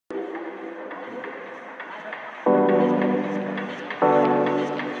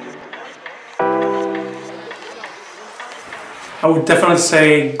I would definitely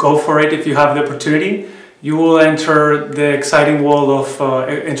say go for it if you have the opportunity. You will enter the exciting world of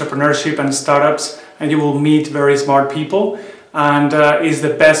entrepreneurship and startups, and you will meet very smart people, and is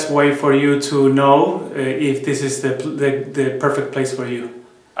the best way for you to know if this is the perfect place for you.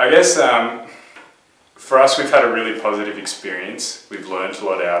 I guess for us, we've had a really positive experience. We've learned a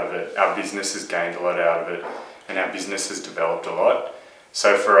lot out of it. Our business has gained a lot out of it, and our business has developed a lot.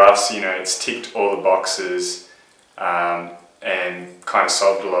 So for us, it's ticked all the boxes and kind of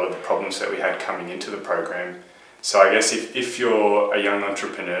solved a lot of the problems that we had coming into the program. So I guess if you're a young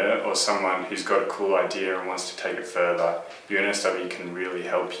entrepreneur or someone who's got a cool idea and wants to take it further, UNSW can really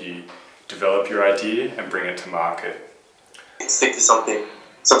help you develop your idea and bring it to market. Stick to something,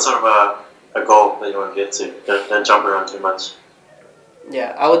 some sort of a goal that you want to get to. Don't jump around too much.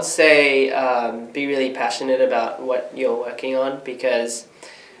 Yeah, I would say be really passionate about what you're working on, because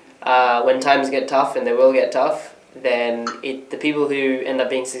when times get tough, and they will get tough, then the people who end up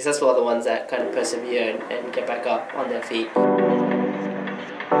being successful are the ones that kind of persevere and get back up on their feet.